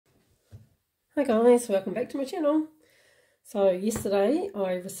Hi guys, welcome back to my channel. So yesterday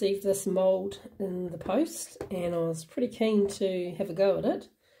I received this mould in the post and I was pretty keen to have a go at it.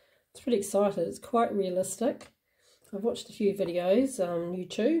 I was pretty excited. It's quite realistic. I've watched a few videos on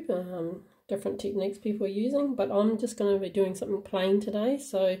YouTube, different techniques people are using, but I'm just going to be doing something plain today.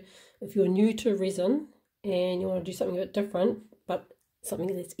 So if you're new to resin and you want to do something a bit different but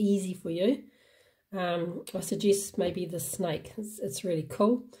something that's easy for you, I suggest maybe the snake. It's really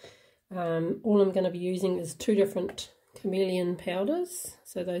cool. All I'm going to be using is two different chameleon powders,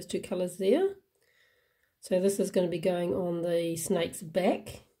 so those two colours there. So this is going to be going on the snake's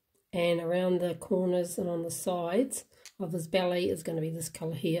back, and around the corners and on the sides of his belly is going to be this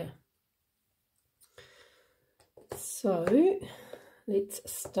colour here. So let's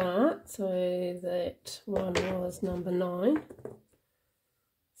start. So that one was number 9.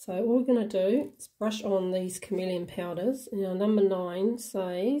 So all we're going to do is brush on these chameleon powders. Now number 9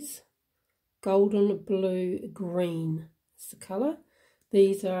 says golden blue green is the colour.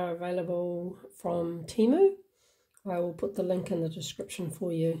 These are available from Temu. I will put the link in the description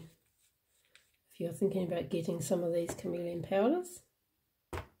for you if you're thinking about getting some of these chameleon powders.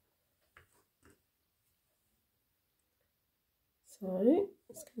 So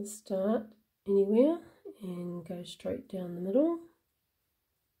it's going to start anywhere and go straight down the middle.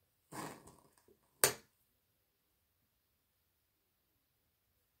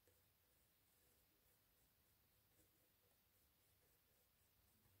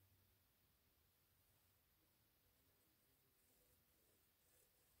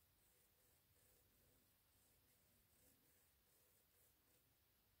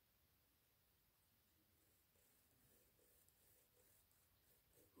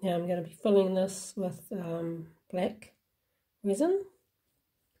 Now I'm going to be filling this with black resin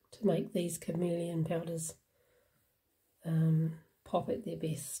to make these chameleon powders pop at their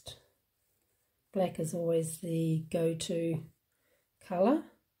best. Black is always the go-to colour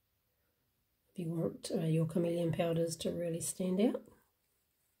if you want your chameleon powders to really stand out.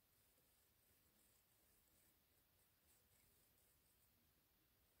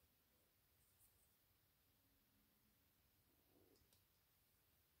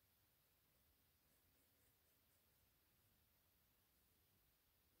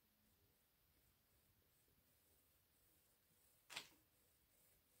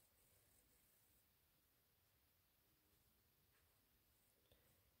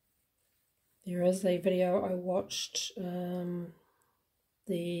 There is a video I watched,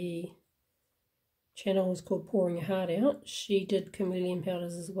 the channel is called Pouring Your Heart Out. She did chameleon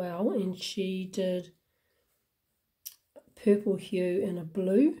powders as well, and she did purple hue and a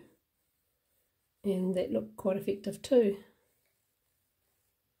blue, and that looked quite effective too.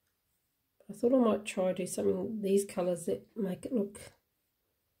 I thought I might try do something, these colours that make it look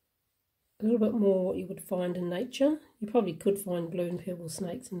a little bit more what you would find in nature. You probably could find blue and purple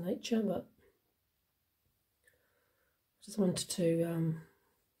snakes in nature, but I just wanted to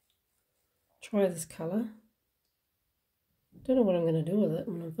try this colour. Don't know what I'm going to do with it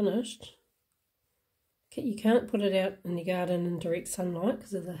when I'm finished. You can't put it out in your garden in direct sunlight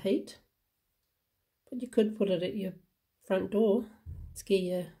because of the heat, but you could put it at your front door, scare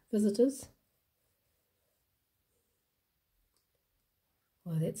your visitors.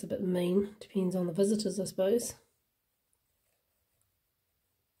 Well, that's a bit mean, depends on the visitors, I suppose.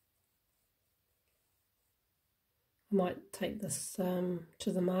 I might take this to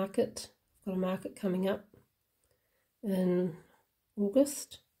the market. I've got a market coming up in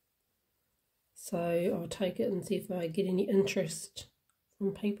August, so I'll take it and see if I get any interest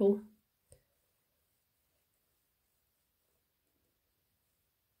from people.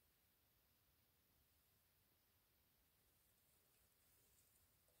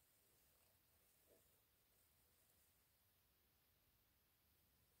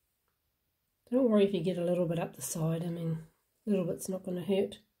 Don't worry if you get a little bit up the side. I mean, a little bit's not going to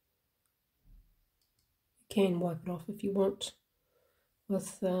hurt. You can wipe it off if you want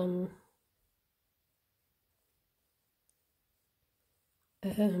with a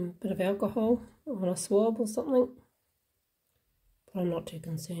bit of alcohol on a swab or something, but I'm not too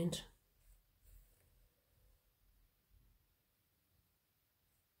concerned.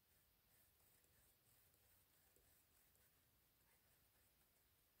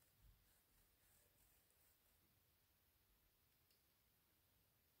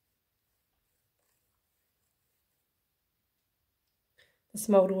 This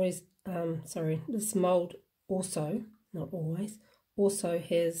mould always, this mould also, not always, also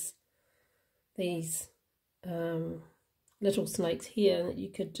has these little snakes here that you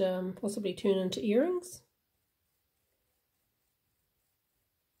could possibly turn into earrings.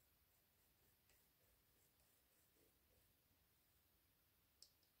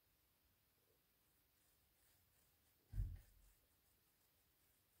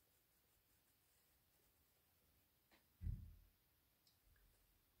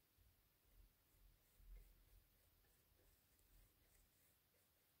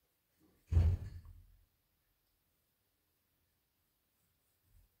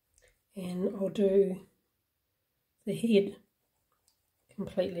 And I'll do the head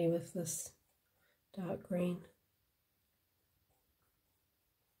completely with this dark green.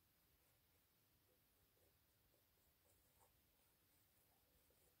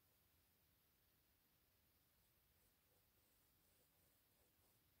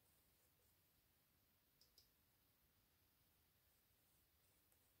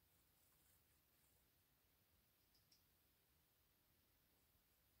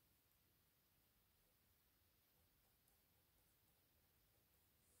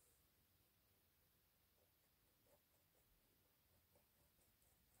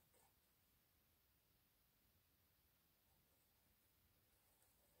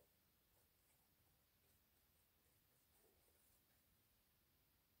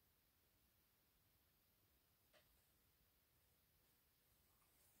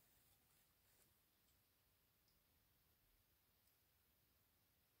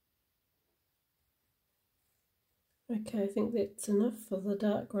 Okay, I think that's enough for the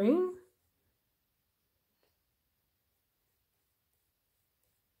dark green.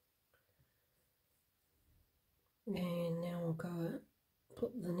 And now I'll go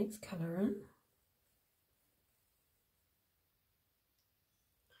put the next colour in.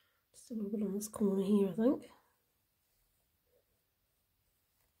 Just a little bit on this corner here, I think.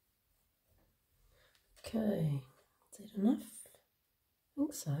 Okay, is that enough? I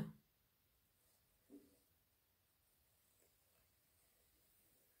think so.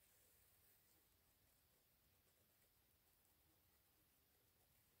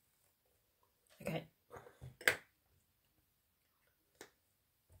 Okay.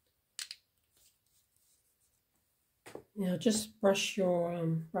 Now just brush your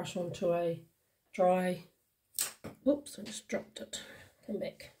brush onto a dry, oops, I just dropped it, come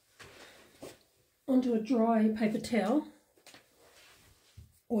back, onto a dry paper towel,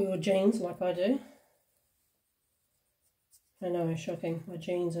 or your jeans like I do. I know, shocking, my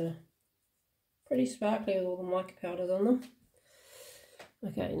jeans are pretty sparkly with all the mica powders on them.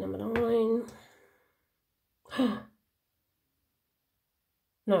 Okay, number 9.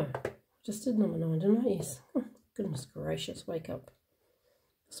 No, I just did number 9, didn't I? Yes. Goodness gracious, wake up.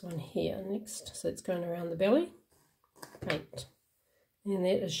 This one here next, so it's going around the belly. Paint. And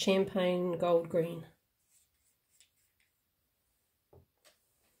that is champagne gold green.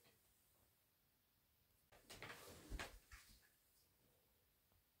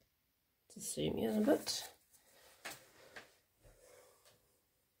 Just zoom in a bit.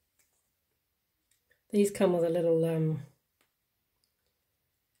 These come with a little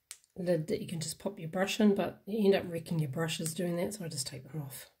lid that you can just pop your brush in, but you end up wrecking your brushes doing that, so I just take them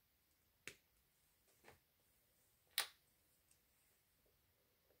off.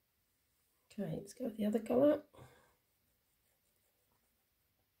 Okay, let's go with the other colour.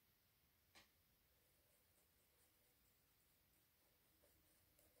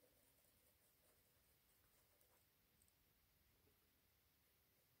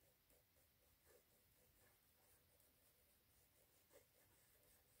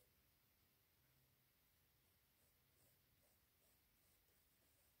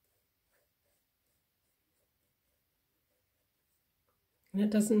 And it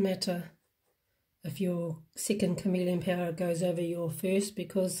doesn't matter if your second chameleon powder goes over your first,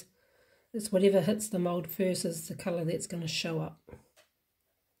 because it's whatever hits the mould first is the colour that's going to show up.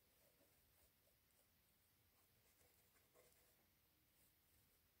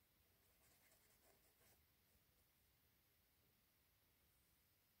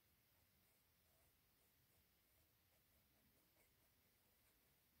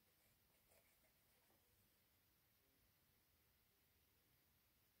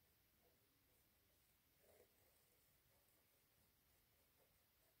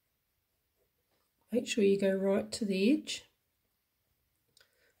 Make sure you go right to the edge,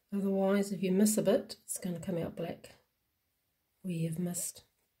 otherwise if you miss a bit it's going to come out black where you've missed.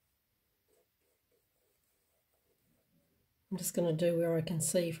 I'm just going to do where I can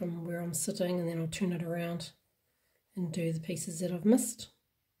see from where I'm sitting, and then I'll turn it around and do the pieces that I've missed.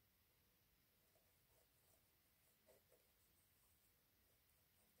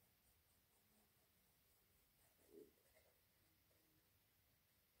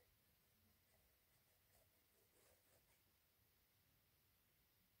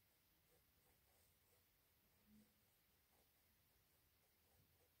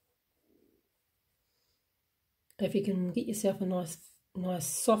 If you can get yourself a nice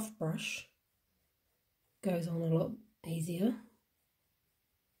soft brush, it goes on a lot easier.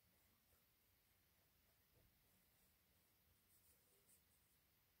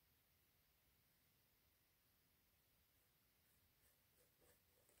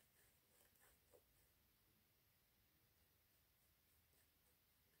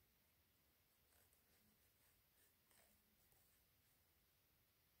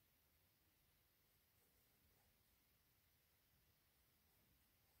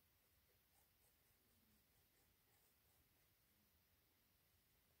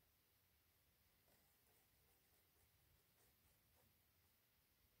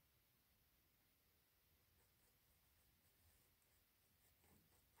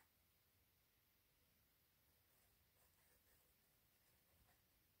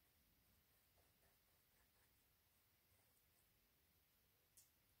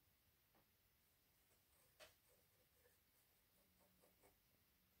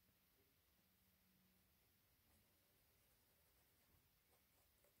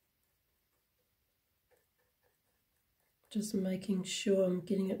 Just making sure I'm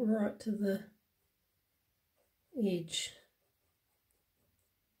getting it right to the edge.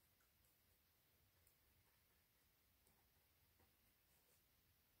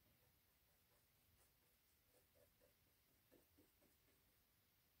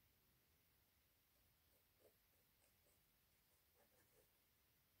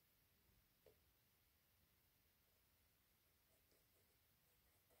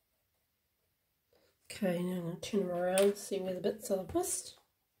 Okay, now I'm going to turn them around, see where the bits I've missed.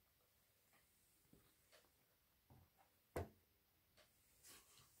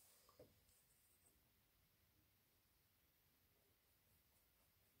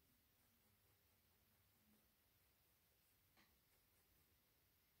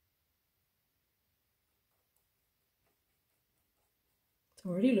 It's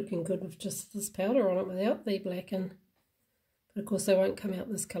already looking good with just this powder on it without the blacken. But of course they won't come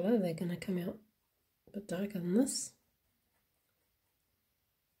out this colour, they're going to come out a bit darker than this.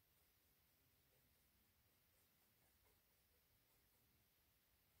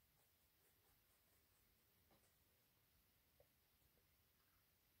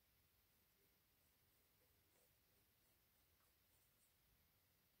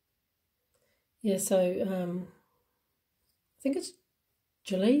 Yeah, so I think it's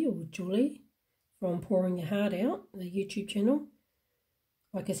Julie from Pouring Your Heart Out, the YouTube channel.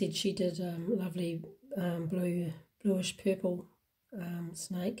 Like I said, she did lovely bluish purple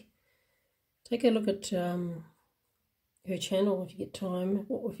snake. Take a look at her channel if you get time.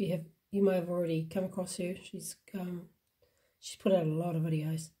 Or if you may have already come across her. She's put out a lot of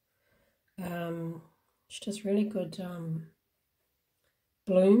videos. She does really good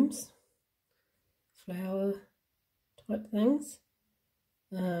blooms, flower type things.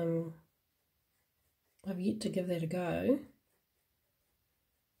 I've yet to give that a go,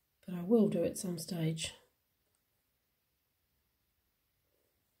 but I will do at some stage.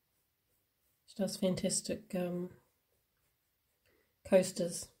 She does fantastic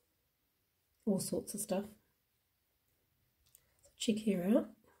coasters, all sorts of stuff. So check her out.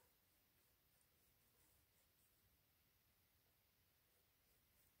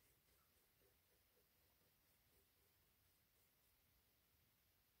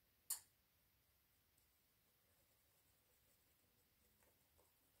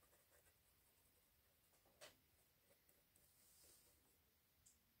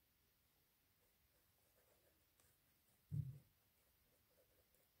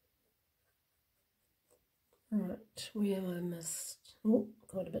 Right, where I missed, oh,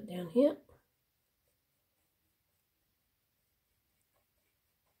 got a bit down here.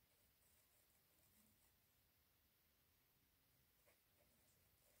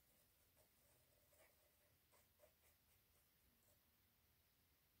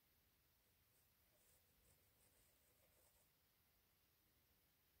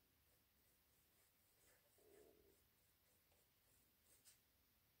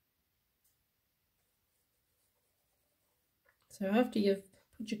 So after you've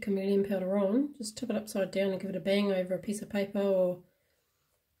put your chameleon powder on, just tip it upside down and give it a bang over a piece of paper, or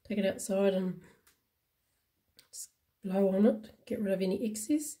take it outside and just blow on it, get rid of any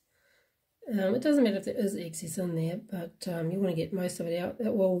excess. It doesn't matter if there is excess in there, but you want to get most of it out.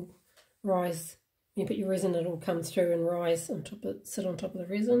 It will rise. When you put your resin, it will come through and rise on top of, sit on top of the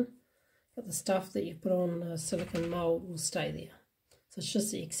resin. But the stuff that you've put on the silicone mould will stay there. So it's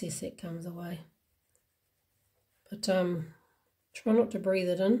just the excess that comes away. But try not to breathe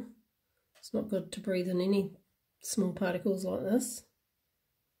it in. It's not good to breathe in any small particles like this.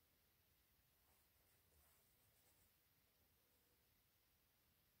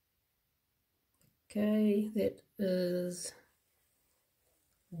 Okay, that is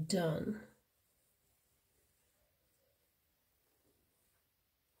done.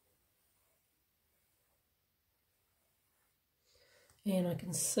 And I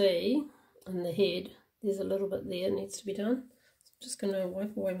can see in the head there's a little bit there that needs to be done. So I'm just going to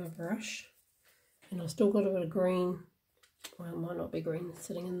wipe away my brush. And I've still got a bit of green, well, it might not be green,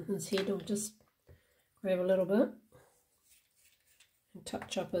 sitting in his head. I'll just grab a little bit and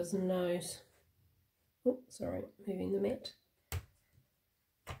touch up his nose. Oh, sorry, moving the mat.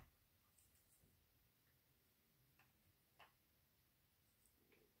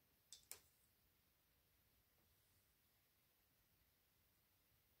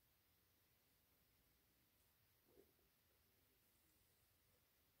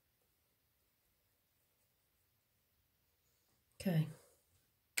 Okay,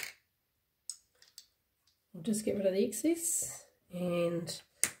 I'll just get rid of the excess, and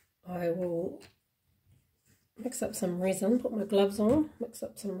I will mix up some resin, put my gloves on, mix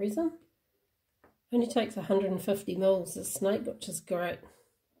up some resin, Only takes 150 mils this snake, which is great.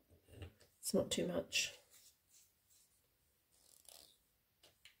 It's not too much.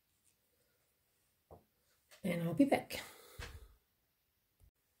 And I'll be back.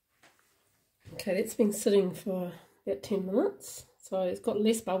 Okay, that's been sitting for about 10 minutes. So it's got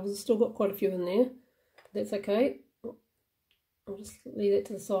less bubbles, still got quite a few in there. But that's okay. I'll just leave that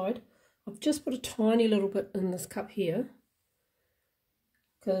to the side. I've just put a tiny little bit in this cup here,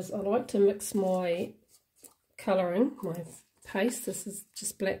 because I like to mix my colouring, my paste. This is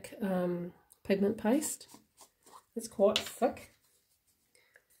just black pigment paste. It's quite thick.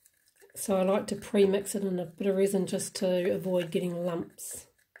 So I like to pre-mix it in a bit of resin just to avoid getting lumps.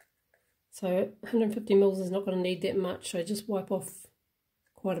 So 150 mils is not going to need that much, so just wipe off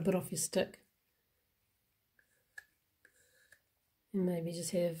quite a bit off your stick. And maybe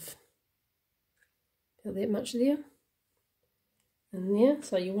just have about that much there. In there,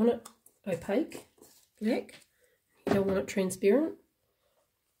 so you want it opaque, black. You don't want it transparent.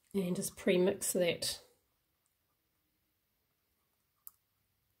 And just pre-mix that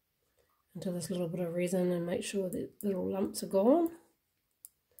into this little bit of resin and make sure that little lumps are gone.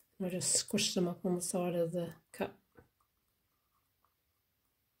 And I just squish them up on the side of the cup.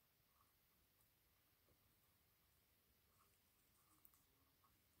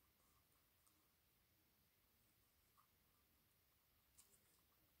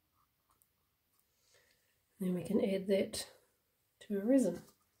 Then we can add that to our resin.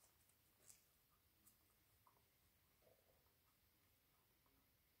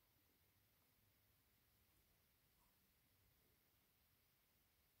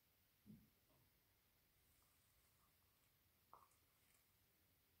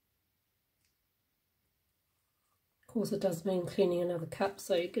 Of course, it does mean cleaning another cup,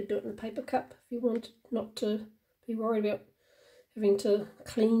 so you could do it in a paper cup if you want not to be worried about having to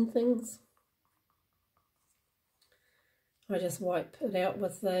clean things. I just wipe it out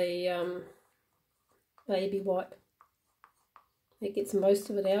with a baby wipe. It gets most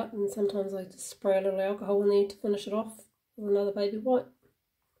of it out, and sometimes I just spray a little alcohol in there to finish it off with another baby wipe.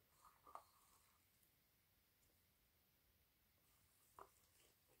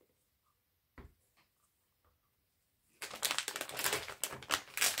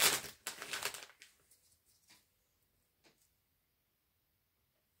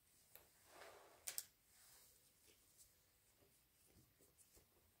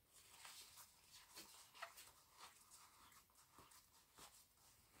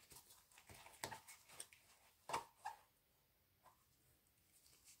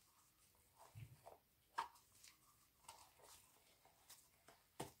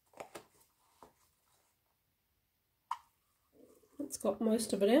 It's got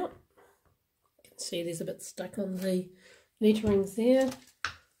most of it out. You can see there's a bit stuck on the letterings there.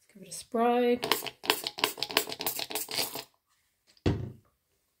 Give it a spray.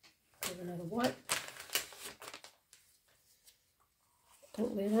 Give another wipe.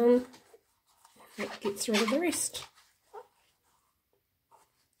 Dunk that in. That gets rid of the rest.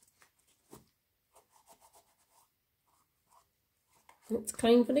 It's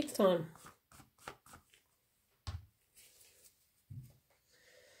clean for next time.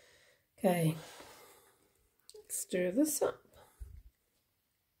 Okay, let's stir this up.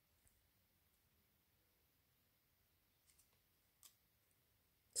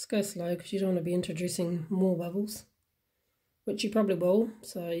 Just go slow because you don't want to be introducing more bubbles, which you probably will,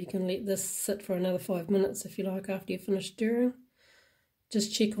 so you can let this sit for another 5 minutes if you like after you finish stirring.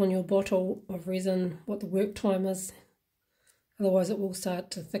 Just check on your bottle of resin what the work time is, otherwise it will start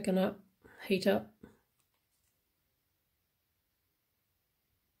to thicken up, heat up.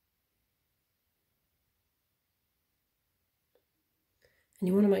 And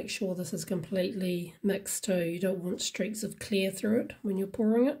you want to make sure this is completely mixed too. You don't want streaks of clear through it when you're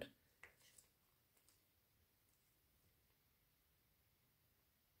pouring it.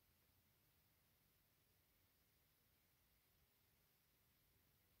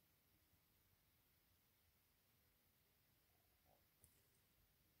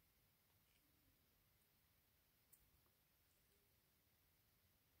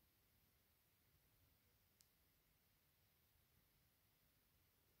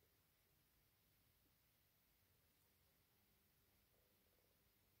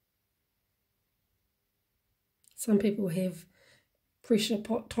 Some people have pressure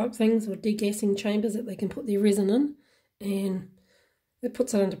pot type things or degassing chambers that they can put their resin in, and it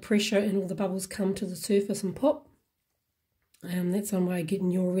puts it under pressure and all the bubbles come to the surface and pop. That's one way of getting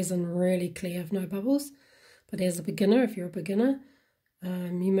your resin really clear of no bubbles. But as a beginner, if you're a beginner,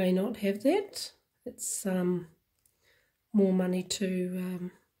 you may not have that. It's more money to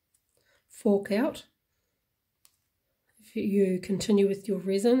fork out. If you continue with your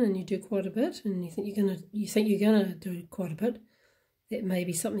resin and you do quite a bit, and you think you're gonna do quite a bit, that may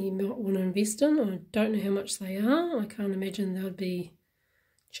be something you might want to invest in. I don't know how much they are. I can't imagine they would be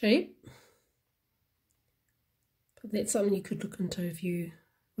cheap, but that's something you could look into if you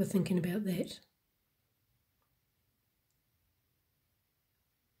were thinking about that.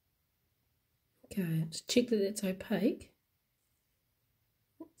 Okay, just check that it's opaque.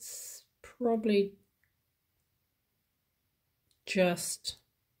 It's probably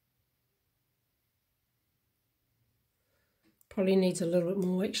probably needs a little bit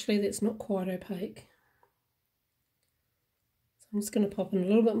more. Actually, that's not quite opaque. So I'm just going to pop in a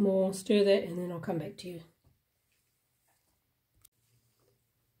little bit more, stir that, and then I'll come back to you.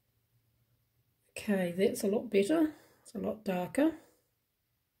 Okay, that's a lot better. It's a lot darker.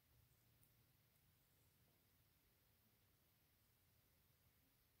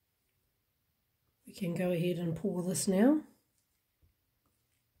 We can go ahead and pour this now.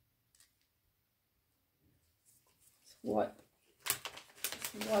 Wipe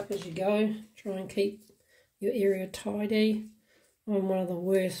as you go. Try and keep your area tidy. I'm one of the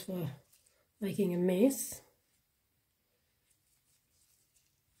worst for making a mess.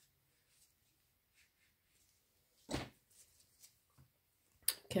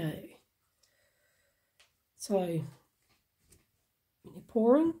 Okay, so when you're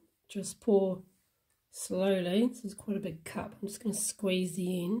pouring, just pour slowly. This is quite a big cup. I'm just going to squeeze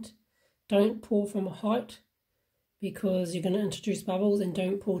the end. Don't pour from a height, because you're going to introduce bubbles, and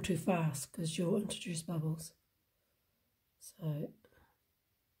don't pour too fast because you'll introduce bubbles. So,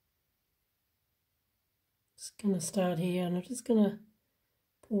 just going to start here, and I'm just going to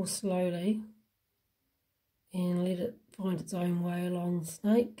pour slowly and let it find its own way along the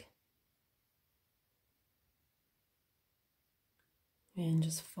snake. And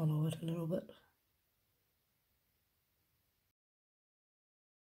just follow it a little bit.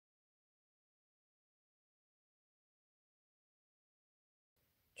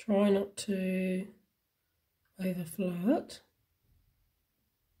 Try not to overflow it.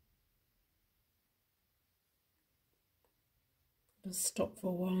 Just stop for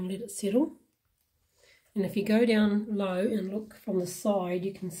a while and let it settle. And if you go down low and look from the side,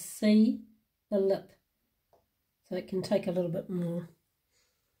 you can see the lip. So it can take a little bit more.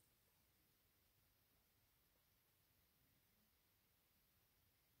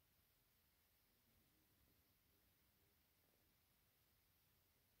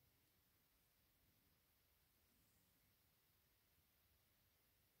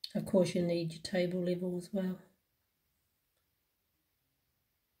 Of course, you need your table level as well.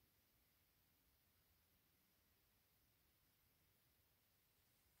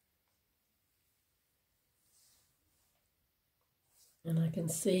 And I can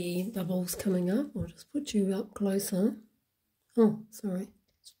see bubbles coming up. I'll just put you up closer. Oh, sorry,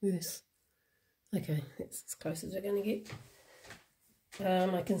 it's worse. Okay, that's as close as we're going to get.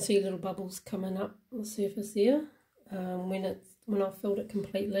 I can see little bubbles coming up on the surface there. When I've filled it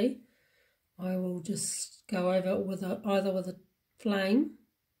completely, I will just go over it with either with a flame,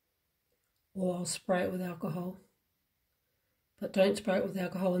 or I'll spray it with alcohol. But don't spray it with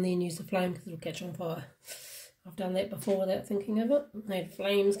alcohol and then use the flame, because it'll catch on fire. I've done that before without thinking of it. I had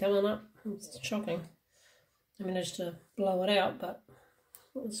flames coming up. It's shocking. I managed to blow it out, but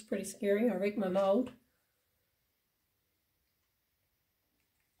it was pretty scary. I wrecked my mould.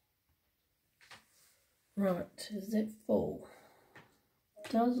 Right, is that full?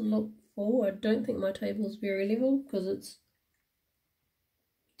 It does look full. I don't think my table is very level, because it's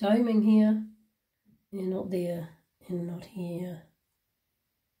doming here and not there and not here.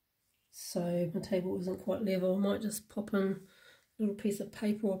 So my table isn't quite level. I might just pop in a little piece of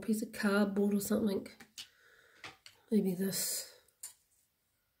paper or a piece of cardboard or something. Maybe this.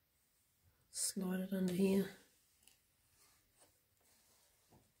 Slide it under here.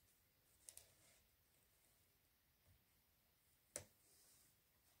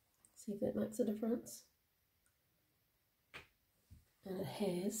 See if that makes a difference. And it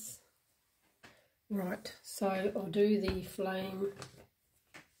has. Right, so I'll do the flame.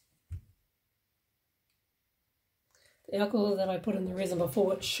 The alcohol that I put in the resin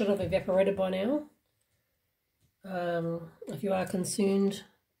before, it should have evaporated by now. If you are concerned,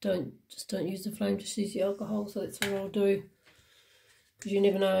 don't use the flame, just use the alcohol. So that's what I'll do, because you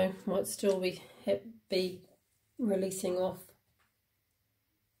never know, might still be releasing off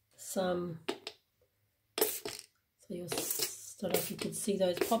some. So you'll still, if you could see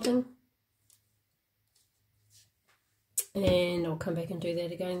those popping. And I'll come back and do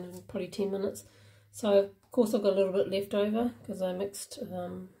that again in probably 10 minutes. So of course I've got a little bit left over because I mixed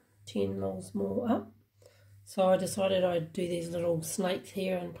 10 mils more up. So I decided I'd do these little snakes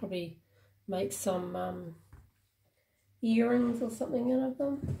here and probably make some earrings or something out of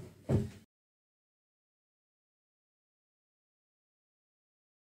them.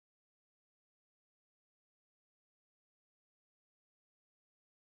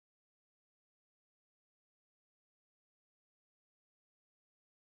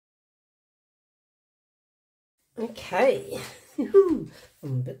 Okay, I'm a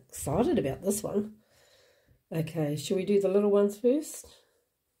bit excited about this one. Okay, shall we do the little ones first?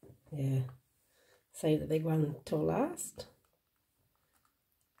 Yeah, save the big one till last.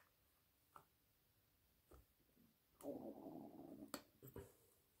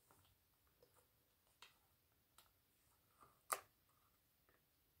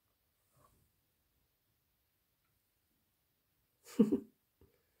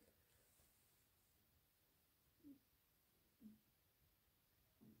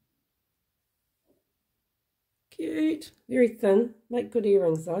 Cute, very thin, make good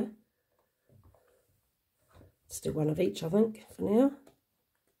earrings though. Let's do one of each I think for now.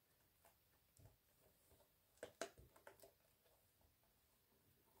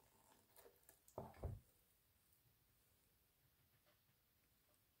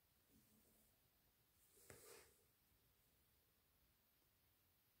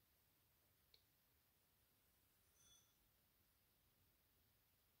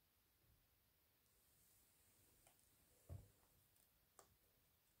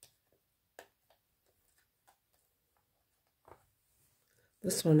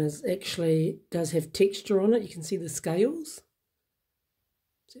 This one does have texture on it. You can see the scales.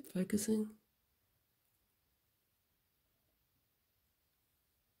 Is it focusing?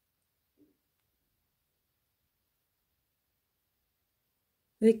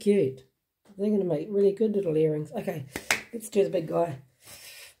 They're cute. They're going to make really good little earrings. Okay, let's do the big guy.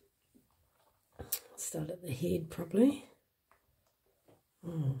 Start at the head probably.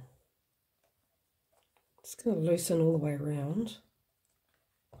 Just going to loosen all the way around.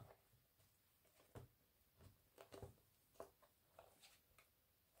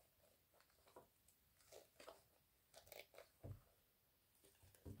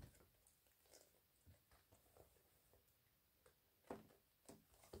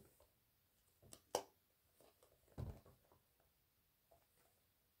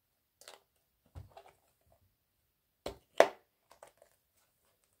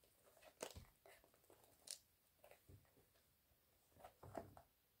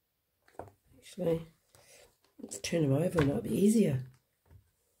 Actually, let's turn them over, it might be easier.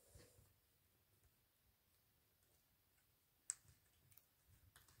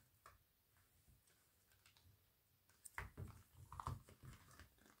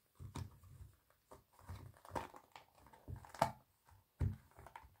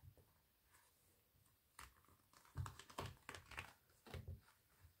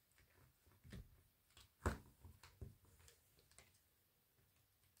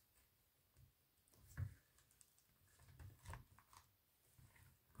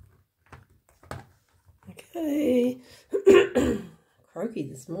 Okay, croaky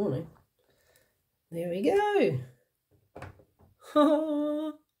this morning. There we go.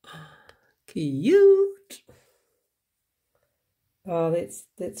 Ha, cute. Oh,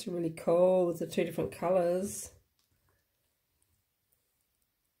 that's really cool with the two different colours.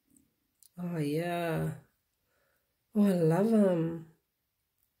 Oh yeah. Oh, I love them.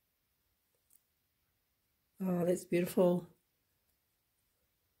 Oh, that's beautiful.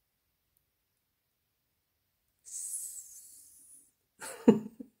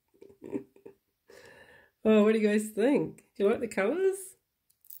 Oh, what do you guys think? Do you like the colours?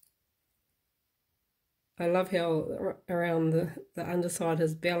 I love how around the underside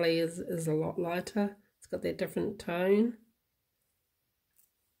his belly is a lot lighter. It's got that different tone.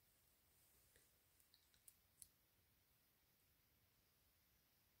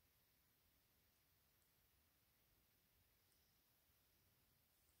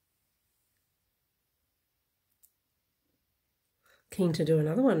 Keen to do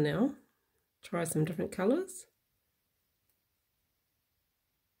another one now. Try some different colours.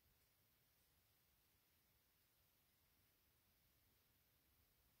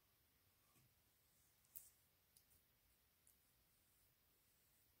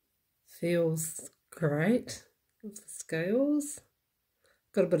 Feels great with the scales.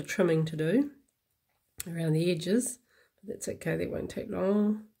 Got a bit of trimming to do around the edges, but that's okay, that won't take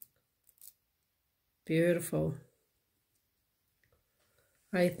long. Beautiful.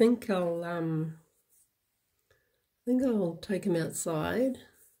 I think I'll take him outside,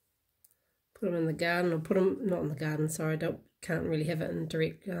 put him in the garden, or put him not in the garden. Sorry, don't can't really have it in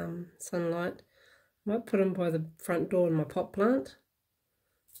direct sunlight. I might put them by the front door in my pot plant.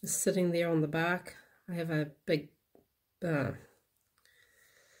 Just sitting there on the bark. I have a big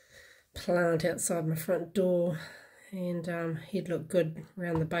plant outside my front door, and he'd look good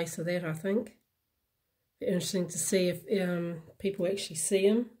around the base of that, I think. Be interesting to see if people actually see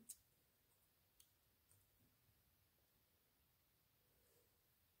him.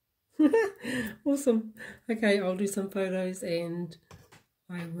 Awesome. Okay, I'll do some photos and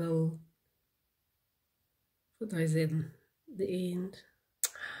I will put those in the end.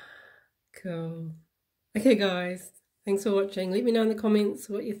 Cool. Okay guys, thanks for watching. Let me know in the comments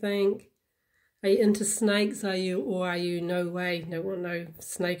what you think. Are you into snakes? Are you no way, don't want no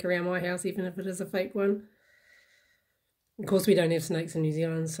snake around my house, even if it is a fake one? Of course we don't have snakes in New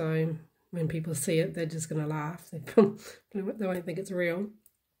Zealand, so when people see it they're just going to laugh. They won't think it's real.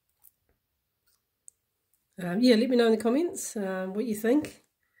 Yeah, let me know in the comments what you think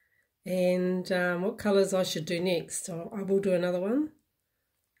and what colours I should do next. I will do another one.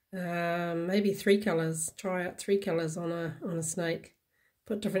 Maybe 3 colours. Try out 3 colours on a snake.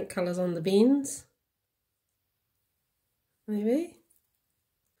 Put different colours on the bends. Maybe.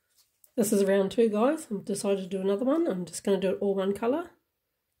 This is round 2, guys. I've decided to do another one. I'm just going to do it all one colour.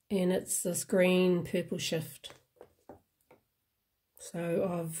 And it's this green purple shift. So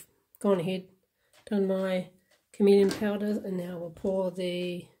I've gone ahead, done my chameleon powder, and now we'll pour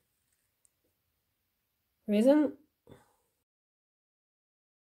the resin.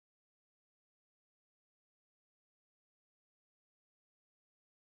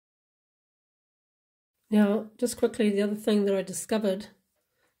 Now, just quickly, the other thing that I discovered,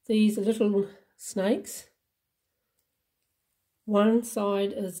 these little snakes, one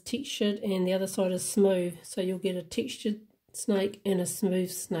side is textured and the other side is smooth. So you'll get a textured snake and a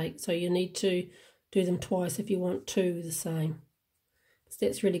smooth snake. So you need to do them twice if you want 2 the same. So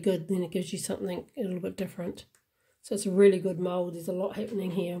that's really good. Then it gives you something a little bit different. So it's a really good mould. There's a lot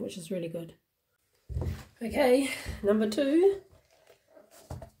happening here, which is really good. Okay, number 2.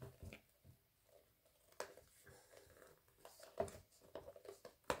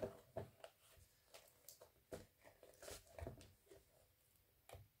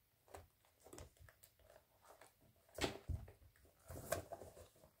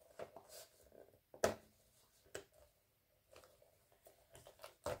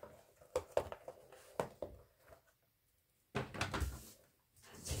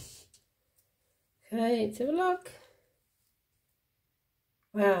 Okay, let's have a look.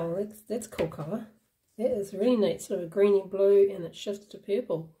 Wow, that's a cool colour. That is really neat, sort of a greeny blue, and it shifts to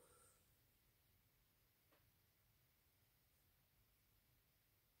purple.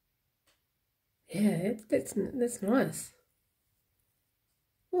 Yeah, that's nice.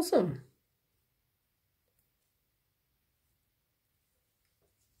 Awesome.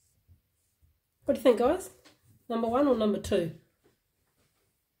 What do you think, guys? Number 1 or number 2?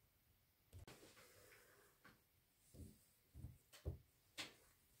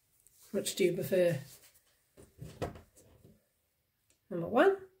 Which do you prefer? Number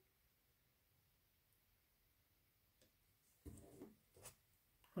 1?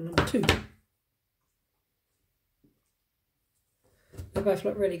 Or number 2? They both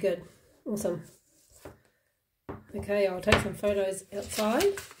look really good. Awesome. Okay, I'll take some photos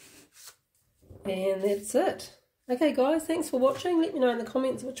outside. And that's it. Okay guys, thanks for watching. Let me know in the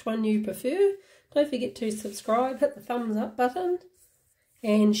comments which one you prefer. Don't forget to subscribe, hit the thumbs up button.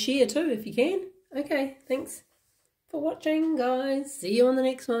 And share too if you can. Okay, thanks for watching, guys. See you on the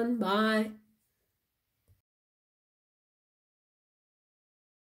next one. Bye.